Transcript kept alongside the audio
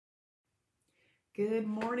Good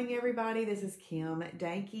morning, everybody. This is Kim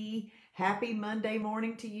Danke. Happy Monday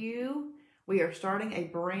morning to you. We are starting a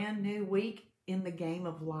brand new week in the game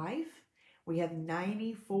of life. We have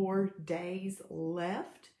 94 days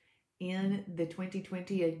left in the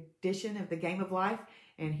 2020 edition of the game of life.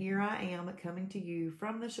 And here I am coming to you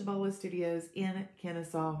from the Shibboleth studios in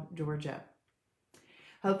Kennesaw, Georgia.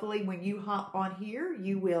 Hopefully when you hop on here,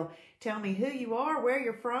 you will tell me who you are, where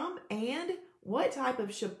you're from, and what type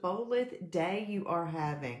of Shibboleth day you are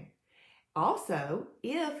having. Also,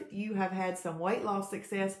 if you have had some weight loss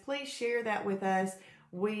success, please share that with us.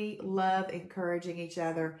 We love encouraging each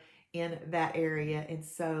other in that area and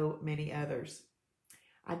so many others.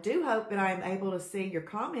 I do hope that I am able to see your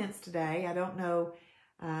comments today. I don't know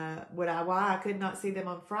why I could not see them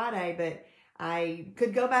on Friday, but I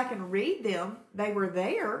could go back and read them. They were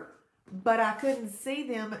there, but I couldn't see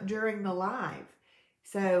them during the live.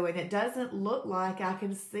 So, and it doesn't look like I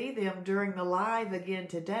can see them during the live again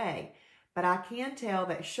today. But I can tell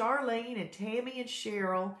that Charlene and Tammy and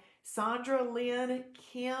Cheryl, Sandra, Lynn,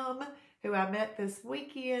 Kim, who I met this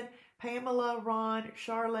weekend, Pamela, Ron,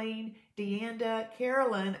 Charlene, Deanda,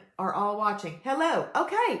 Carolyn are all watching. Hello.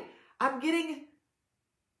 Okay. I'm getting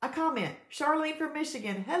a comment. Charlene from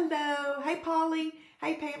Michigan. Hello. Hey, Polly.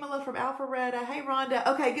 Hey, Pamela from Alpharetta. Hey, Rhonda.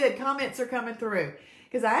 Okay, good. Comments are coming through.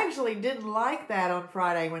 Because I actually didn't like that on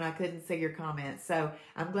Friday when I couldn't see your comments. So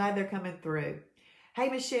I'm glad they're coming through. Hey,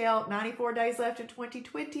 Michelle. 94 days left in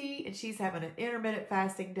 2020. And she's having an intermittent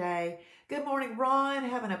fasting day. Good morning, Ron.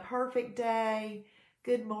 Having a perfect day.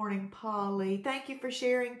 Good morning, Polly. Thank you for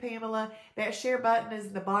sharing, Pamela. That share button is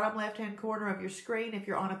in the bottom left-hand corner of your screen. If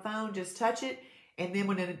you're on a phone, just touch it. And then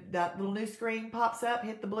when that little new screen pops up,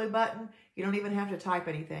 hit the blue button. You don't even have to type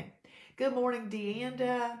anything. Good morning,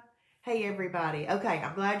 Deanda. Hey, everybody. Okay,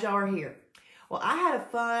 I'm glad y'all are here. Well, I had a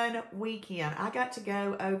fun weekend. I got to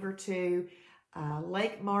go over to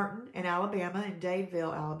Lake Martin in Alabama, in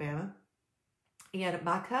Dadeville, Alabama. And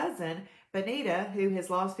my cousin, Benita, who has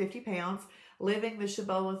lost 50 pounds, living the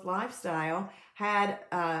Shibboleth lifestyle, had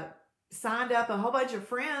signed up a whole bunch of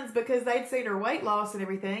friends because they'd seen her weight loss and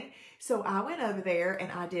everything. So I went over there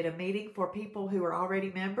and I did a meeting for people who are already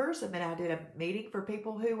members. And then I did a meeting for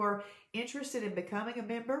people who are interested in becoming a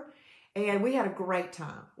member. And we had a great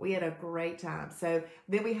time. We had a great time. So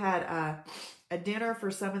then we had a dinner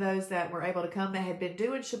for some of those that were able to come that had been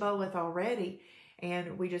doing Shibboleth already.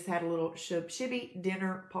 And we just had a little Shibby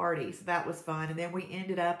dinner party. So that was fun. And then we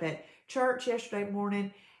ended up at church yesterday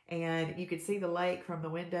morning. And you could see the lake from the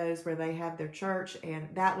windows where they have their church. And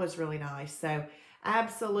that was really nice. So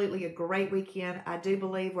absolutely a great weekend. I do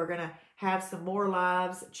believe we're going to have some more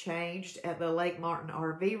lives changed at the Lake Martin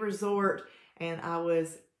RV Resort. And I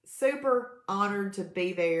was super honored to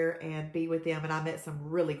be there and be with them. And I met some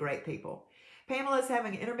really great people. Pamela's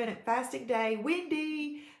having an intermittent fasting day.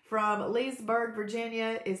 Wendy from Leesburg,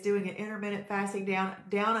 Virginia is doing an intermittent fasting down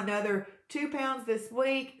another 2 pounds this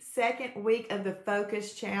week. Second week of the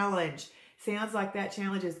Focus Challenge. Sounds like that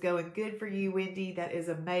challenge is going good for you, Wendy. That is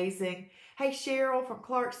amazing. Hey, Cheryl from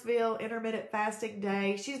Clarksville, intermittent fasting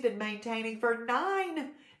day. She's been maintaining for nine.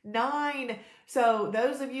 So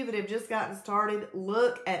those of you that have just gotten started,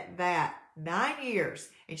 look at that. 9 years.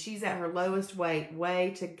 And she's at her lowest weight.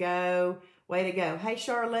 Way to go. Way to go. Hey,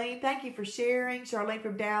 Charlene. Thank you for sharing. Charlene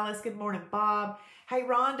from Dallas. Good morning, Bob. Hey,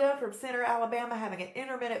 Rhonda from Center, Alabama, having an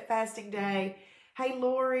intermittent fasting day. Hey,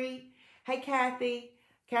 Lori. Hey, Kathy.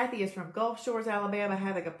 Kathy is from Gulf Shores, Alabama,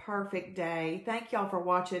 having a perfect day. Thank y'all for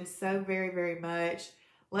watching so very, very much.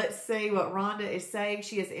 Let's see what Rhonda is saying.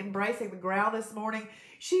 She is embracing the growl this morning.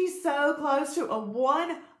 She's so close to a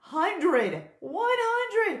 100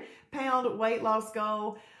 pound weight loss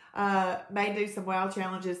goal. May do some wow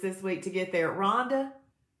challenges this week to get there. Rhonda,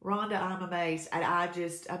 I'm amazed. I'm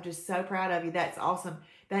just so proud of you. That's awesome.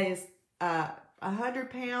 That is 100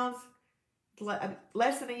 pounds,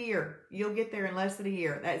 less than a year. You'll get there in less than a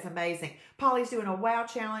year. That's amazing. Polly's doing a wow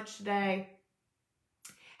challenge today.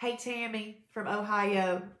 Hey, Tammy from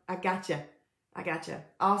Ohio. I gotcha.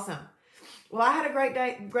 Awesome. Well, I had a great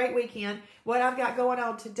day, great weekend. What I've got going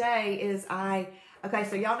on today is okay,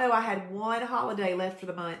 so y'all know I had one holiday left for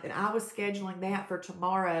the month, and I was scheduling that for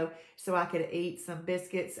tomorrow so I could eat some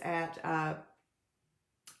biscuits at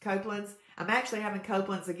Copeland's. I'm actually having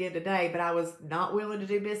Copeland's again today, but I was not willing to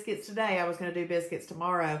do biscuits today. I was going to do biscuits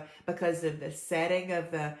tomorrow because of the setting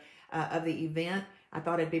of the event. I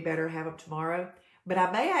thought it'd be better to have them tomorrow. But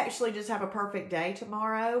I may actually just have a perfect day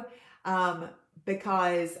tomorrow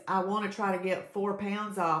because I want to try to get 4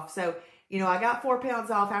 pounds off. So, you know, I got 4 pounds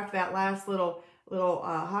off after that last little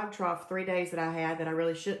hog trough 3 days that I had that I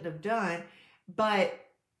really shouldn't have done. But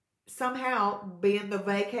somehow, being the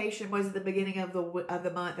vacation was at the beginning of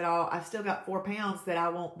the month, that I've still got 4 pounds that I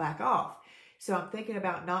won't back off. So I'm thinking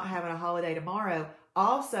about not having a holiday tomorrow.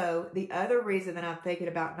 Also, the other reason that I'm thinking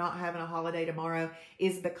about not having a holiday tomorrow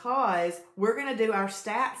is because we're going to do our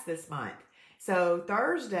stats this month. So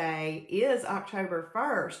Thursday is October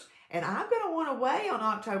 1st, and I'm going to want to weigh on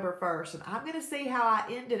October 1st, and I'm going to see how I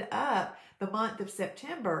ended up the month of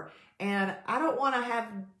September. And I don't want to have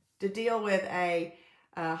to deal with a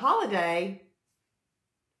holiday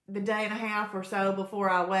the day and a half or so before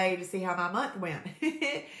I weigh to see how my month went.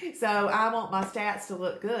 So I want my stats to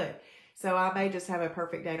look good. So I may just have a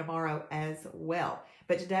perfect day tomorrow as well.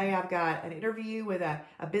 But today I've got an interview with a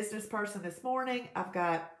business person this morning. I've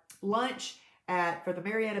got lunch for the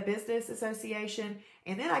Marietta Business Association.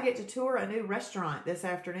 And then I get to tour a new restaurant this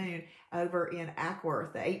afternoon over in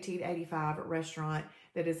Ackworth, the 1885 restaurant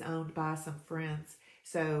that is owned by some friends.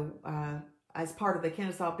 So as part of the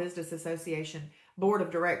Kennesaw Business Association Board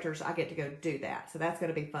of Directors, I get to go do that. So that's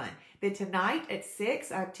going to be fun. Then tonight at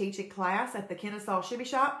 6, I'm teaching class at the Kennesaw Shibby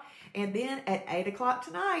Shop. And then at 8 o'clock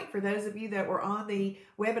tonight, for those of you that were on the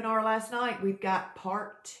webinar last night, we've got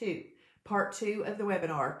part 2. Part 2 of the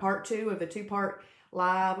webinar. Part 2 of the 2-part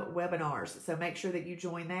live webinars. So make sure that you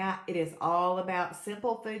join that. It is all about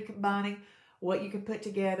simple food combining, what you can put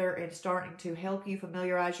together, and starting to help you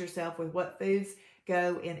familiarize yourself with what foods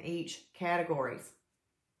go in each categories.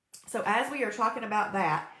 So as we are talking about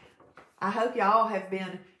that, I hope y'all have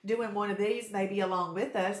been doing one of these maybe along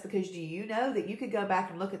with us, because do you know that you could go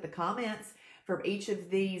back and look at the comments from each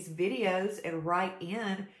of these videos and write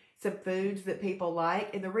in some foods that people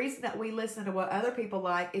like. And the reason that we listen to what other people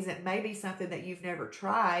like is it may be something that you've never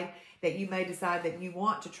tried that you may decide that you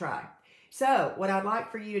want to try. So what I'd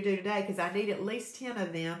like for you to do today, because I need at least 10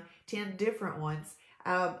 of them, 10 different ones,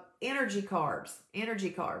 energy carbs.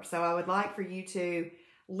 So I would like for you to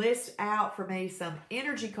list out for me some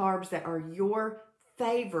energy carbs that are your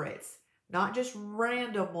favorites, not just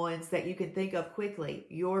random ones that you can think of quickly,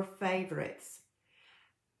 your favorites.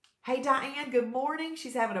 Hey, Diane, good morning.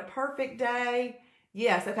 She's having a perfect day.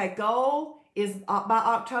 Yes, okay, goal is by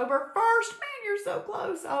October 1st. Man, you're so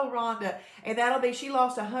close. Oh, Rhonda. And that'll be, she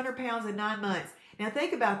lost 100 pounds in 9 months. Now,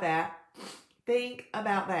 think about that. Think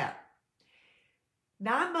about that.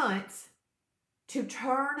 9 months to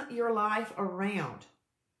turn your life around.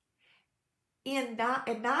 In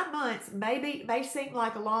 9 months, may seem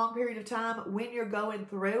like a long period of time when you're going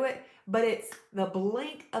through it, but it's the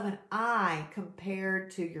blink of an eye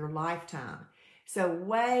compared to your lifetime. So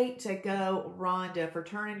way to go, Rhonda, for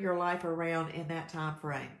turning your life around in that time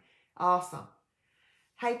frame. Awesome.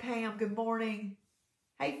 Hey, Pam, good morning.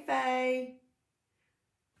 Hey, Faye.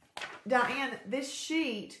 Diane, this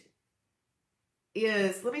sheet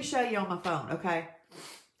is, let me show you on my phone, okay?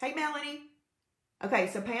 Hey, Melanie. Okay,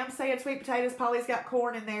 so Pam's saying sweet potatoes. Polly's got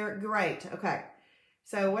corn in there. Great. Okay.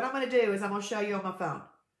 So what I'm going to do is I'm going to show you on my phone.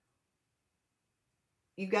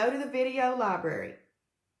 You go to the video library.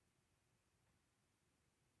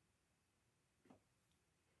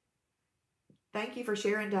 Thank you for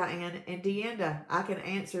sharing, Diane. And Deanda, I can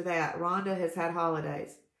answer that. Rhonda has had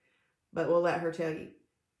holidays, but we'll let her tell you.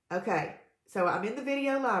 Okay, so I'm in the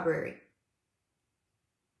video library.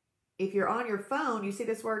 If you're on your phone, you see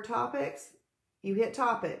this word topics? You hit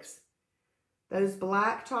topics. Those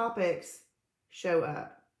black topics show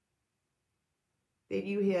up. Then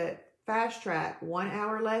you hit fast track, 1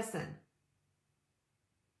 hour lesson.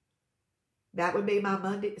 That would be my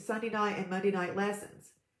Sunday night and Monday night lessons.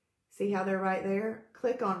 See how they're right there?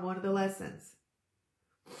 Click on one of the lessons.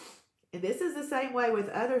 And this is the same way with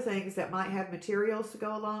other things that might have materials to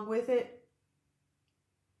go along with it.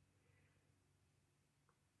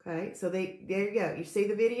 Okay, so there you go. You see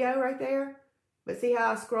the video right there? But see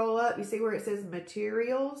how I scroll up? You see where it says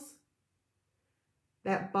materials?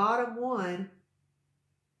 That bottom one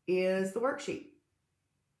is the worksheet.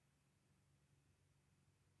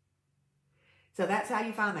 So that's how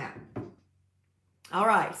you find that. All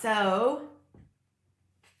right, so,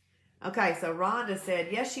 okay, so Rhonda said,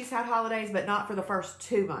 yes, she's had holidays, but not for the first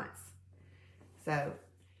 2 months. So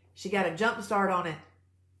she got a jump start on it.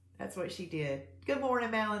 That's what she did. Good morning,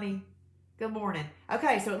 Melanie. Good morning.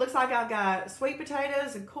 Okay, so it looks like I've got sweet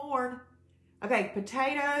potatoes and corn. Okay,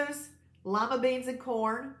 potatoes, lima beans, and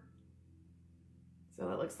corn. So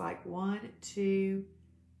it looks like 1, 2,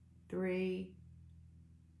 3.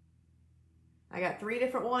 I got 3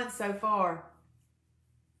 different ones so far.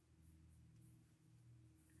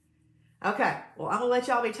 Okay, well, I'm going to let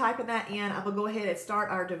y'all be typing that in. I'm going to go ahead and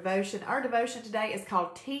start our devotion. Our devotion today is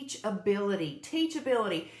called Teachability.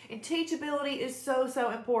 Teachability. And teachability is so,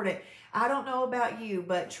 so important. I don't know about you,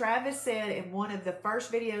 but Travis said in one of the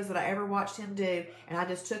first videos that I ever watched him do, and I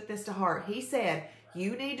just took this to heart, he said,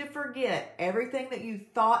 you need to forget everything that you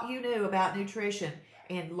thought you knew about nutrition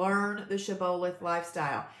and learn the Shibboleth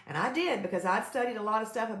lifestyle. And I did, because I'd studied a lot of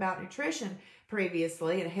stuff about nutrition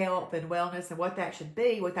previously and health and wellness and what that should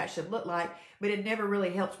be, what that should look like, but it never really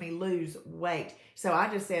helped me lose weight. So I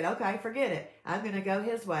just said, okay, forget it. I'm going to go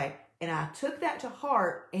his way. And I took that to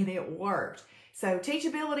heart and it worked. So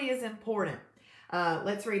teachability is important.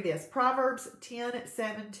 Let's read this. Proverbs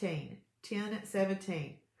 10:17.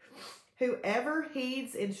 10:17. Whoever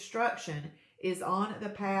heeds instruction is on the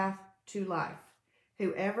path to life.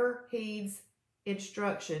 Whoever heeds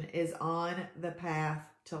instruction is on the path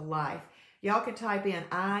to life. Y'all can type in,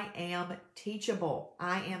 I am teachable.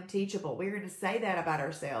 I am teachable. We're going to say that about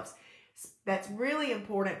ourselves. That's really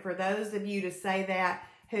important for those of you to say that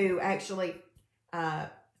who actually are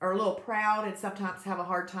a little proud and sometimes have a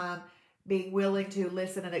hard time being willing to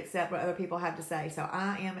listen and accept what other people have to say. So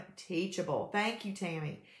I am teachable. Thank you,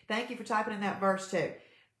 Tammy. Thank you for typing in that verse too.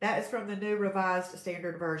 That is from the New Revised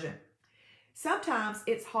Standard Version. Sometimes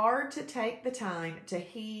it's hard to take the time to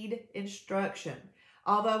heed instruction,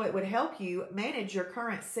 although it would help you manage your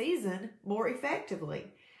current season more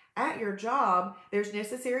effectively. At your job, there's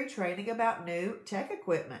necessary training about new tech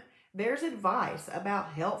equipment. There's advice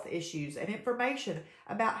about health issues and information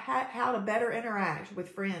about how to better interact with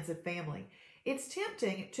friends and family. It's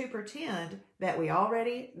tempting to pretend that we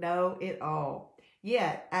already know it all.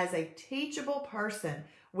 Yet, as a teachable person,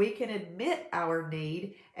 we can admit our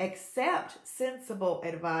need, accept sensible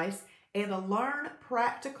advice, and learn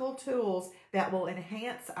practical tools that will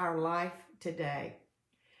enhance our life today.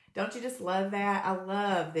 Don't you just love that? I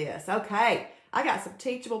love this. Okay, I got some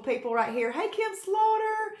teachable people right here. Hey, Kim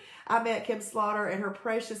Slaughter. I met Kim Slaughter and her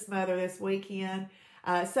precious mother this weekend.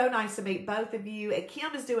 So nice to meet both of you. And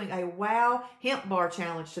Kim is doing a Wow Hemp Bar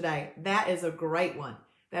Challenge today. That is a great one.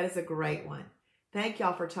 That is a great one. Thank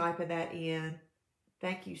y'all for typing that in.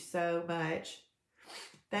 Thank you so much.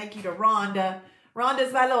 Thank you to Rhonda.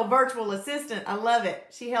 Rhonda's my little virtual assistant. I love it.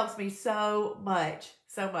 She helps me so much,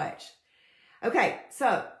 so much. Okay,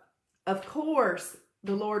 so of course,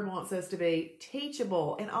 the Lord wants us to be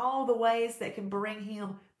teachable in all the ways that can bring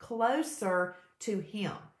Him closer to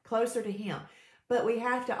Him, closer to Him. But we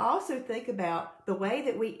have to also think about the way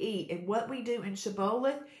that we eat and what we do in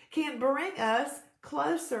Shibboleth can bring us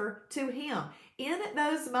closer to Him. In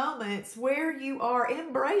those moments where you are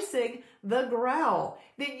embracing the growl,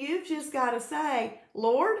 then you've just got to say,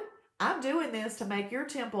 Lord, I'm doing this to make your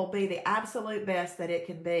temple be the absolute best that it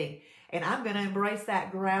can be. And I'm going to embrace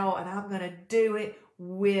that growl, and I'm going to do it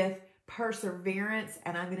with perseverance,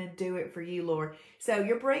 and I'm going to do it for you, Lord. So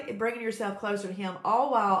you're bringing yourself closer to Him,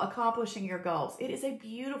 all while accomplishing your goals. It is a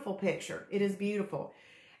beautiful picture. It is beautiful.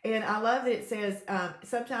 And I love that it says,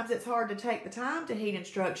 sometimes it's hard to take the time to heed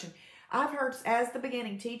instruction. I've heard, as the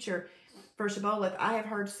beginning teacher for Shibboleth, I have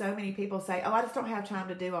heard so many people say, oh, I just don't have time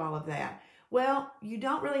to do all of that. Well, you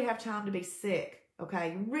don't really have time to be sick.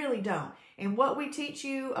 Okay, you really don't. And what we teach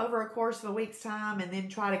you over a course of a week's time and then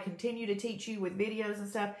try to continue to teach you with videos and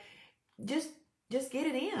stuff, just get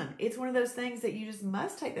it in. It's one of those things that you just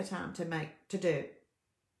must take the time to do.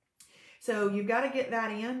 So you've got to get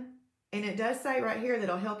that in. And it does say right here that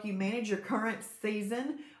it'll help you manage your current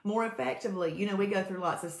season more effectively. You know, we go through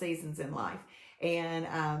lots of seasons in life.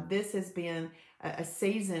 And this has been a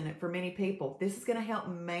season for many people. This is going to help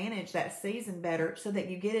manage that season better so that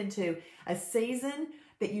you get into a season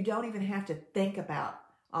that you don't even have to think about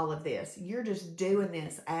all of this. You're just doing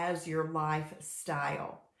this as your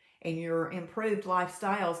lifestyle. And your improved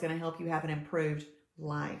lifestyle is going to help you have an improved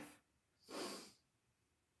life.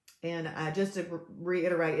 And just to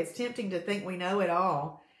reiterate, it's tempting to think we know it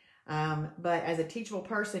all. But as a teachable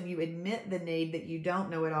person, you admit the need that you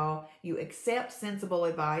don't know it all. You accept sensible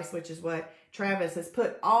advice, which is what Travis has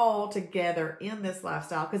put all together in this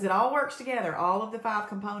lifestyle, because it all works together. All of the 5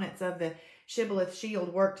 components of the Shibboleth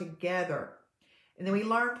shield work together. And then we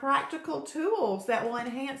learn practical tools that will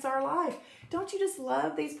enhance our life. Don't you just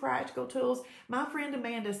love these practical tools? My friend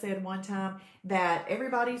Amanda said one time that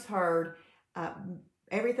everybody's heard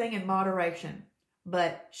everything in moderation.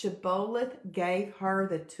 But Shibboleth gave her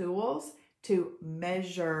the tools to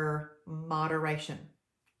measure moderation.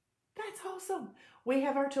 That's awesome. We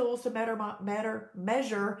have our tools to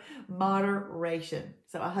measure moderation.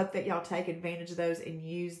 So I hope that y'all take advantage of those and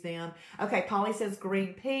use them. Okay, Polly says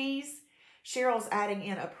green peas. Cheryl's adding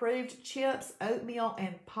in approved chips, oatmeal,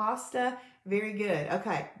 and pasta. Very good.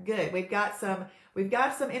 Okay, good. We've got some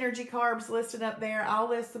energy carbs listed up there. I'll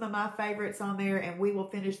list some of my favorites on there, and we will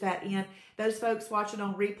finish that in. Those folks watching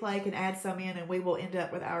on replay can add some in, and we will end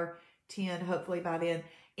up with our 10, hopefully by then,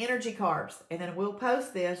 energy carbs. And then we'll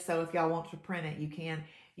post this, so if y'all want to print it, you can.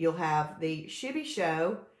 You'll have the Shibby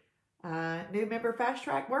Show new member fast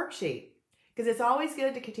track worksheet, because it's always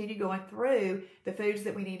good to continue going through the foods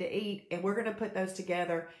that we need to eat, and we're going to put those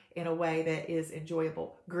together in a way that is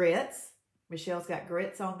enjoyable. Grits. Michelle's got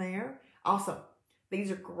grits on there. Awesome.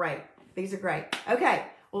 These are great. These are great. Okay.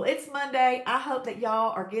 Well, it's Monday. I hope that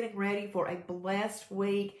y'all are getting ready for a blessed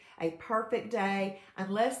week, a perfect day.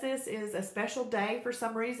 Unless this is a special day for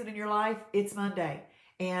some reason in your life, it's Monday.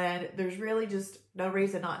 And there's really just no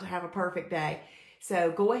reason not to have a perfect day.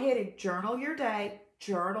 So go ahead and journal your day.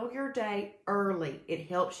 Journal your day early. It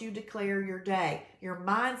helps you declare your day. Your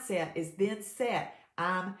mindset is then set.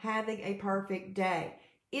 I'm having a perfect day.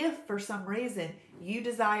 If for some reason you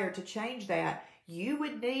desire to change that, you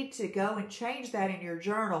would need to go and change that in your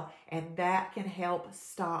journal, and that can help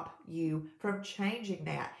stop you from changing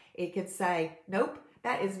that. It could say, nope,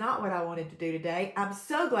 that is not what I wanted to do today. I'm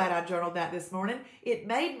so glad I journaled that this morning. It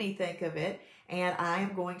made me think of it, and I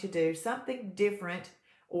am going to do something different,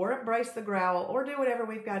 or embrace the growl, or do whatever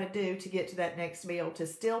we've got to do to get to that next meal to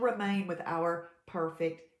still remain with our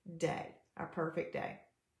perfect day. Our perfect day.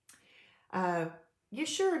 You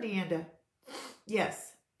sure, Deanda?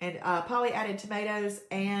 Yes. And Polly added tomatoes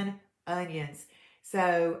and onions.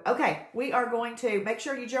 So, okay, we are going to make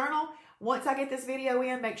sure you journal. Once I get this video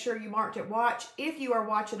in, make sure you marked it watch. If you are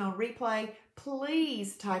watching on replay,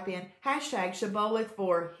 please type in hashtag Shibboleth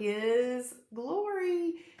for His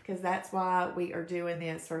glory, because that's why we are doing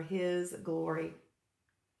this, for His glory.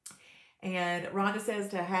 And Rhonda says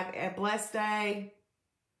to have a blessed day.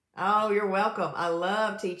 Oh, you're welcome. I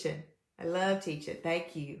love teaching. I love teaching.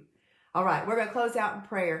 Thank you. All right, we're going to close out in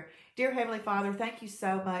prayer. Dear Heavenly Father, thank you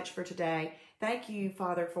so much for today. Thank you,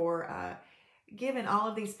 Father, for giving all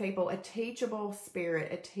of these people a teachable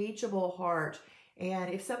spirit, a teachable heart.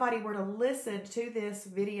 And if somebody were to listen to this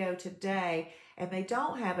video today and they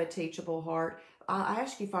don't have a teachable heart, I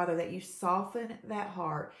ask you, Father, that you soften that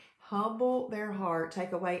heart, humble their heart,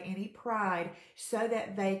 take away any pride so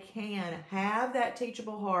that they can have that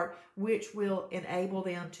teachable heart, which will enable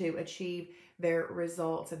them to achieve their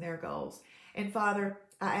results and their goals. And Father,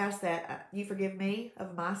 I ask that you forgive me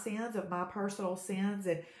of my sins, of my personal sins.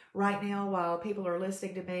 And right now, while people are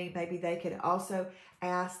listening to me, maybe they could also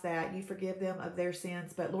ask that you forgive them of their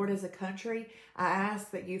sins. But Lord, as a country, I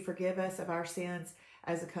ask that you forgive us of our sins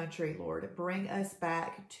as a country, Lord. Bring us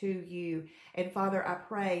back to you. And Father, I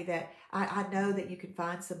pray that I know that you can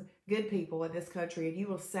find some good people in this country, and you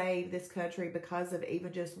will save this country because of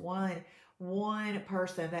even just one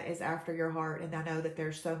person that is after your heart. And I know that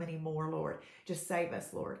there's so many more, Lord. Just save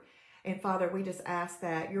us, Lord. And Father, we just ask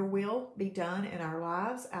that your will be done in our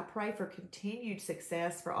lives. I pray for continued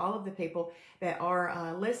success for all of the people that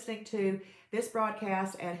are listening to this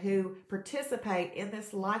broadcast and who participate in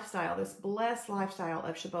this lifestyle, this blessed lifestyle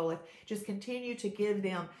of Shibboleth. Just continue to give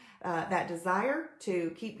them that desire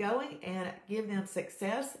to keep going and give them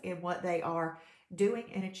success in what they are doing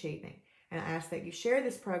and achieving. And I ask that you share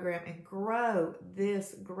this program and grow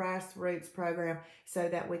this grassroots program so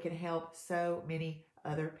that we can help so many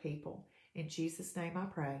other people. In Jesus' name I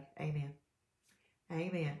pray. Amen.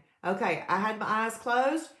 Amen. Okay, I had my eyes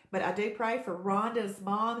closed, but I do pray for Rhonda's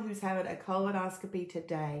mom who's having a colonoscopy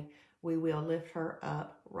today. We will lift her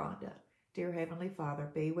up, Rhonda. Dear Heavenly Father,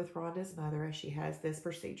 be with Rhonda's mother as she has this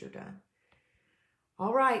procedure done.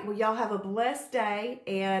 All right, well, y'all have a blessed day,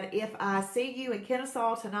 and if I see you in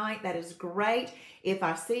Kennesaw tonight, that is great. If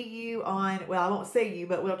I see you on, well, I won't see you,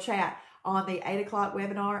 but we'll chat on the 8 o'clock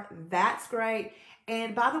webinar, that's great.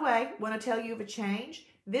 And by the way, want to tell you of a change.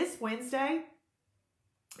 This Wednesday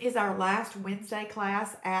is our last Wednesday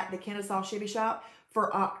class at the Kennesaw Shibby Shop.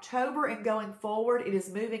 For October and going forward, it is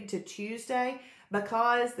moving to Tuesday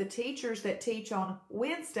because the teachers that teach on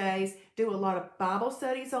Wednesdays do a lot of Bible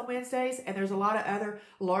studies on Wednesdays, and there's a lot of other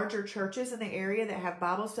larger churches in the area that have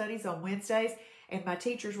Bible studies on Wednesdays, and my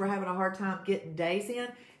teachers were having a hard time getting days in,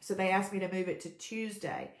 so they asked me to move it to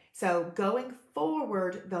Tuesday. So going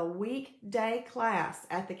forward, the weekday class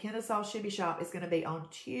at the Kennesaw Shibby Shop is going to be on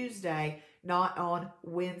Tuesday, not on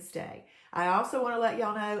Wednesday. I also want to let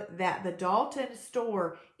y'all know that the Dalton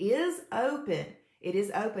store is open. It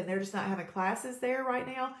is open. They're just not having classes there right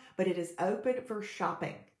now, but it is open for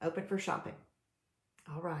shopping. Open for shopping.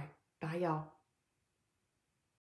 All right. Bye, y'all.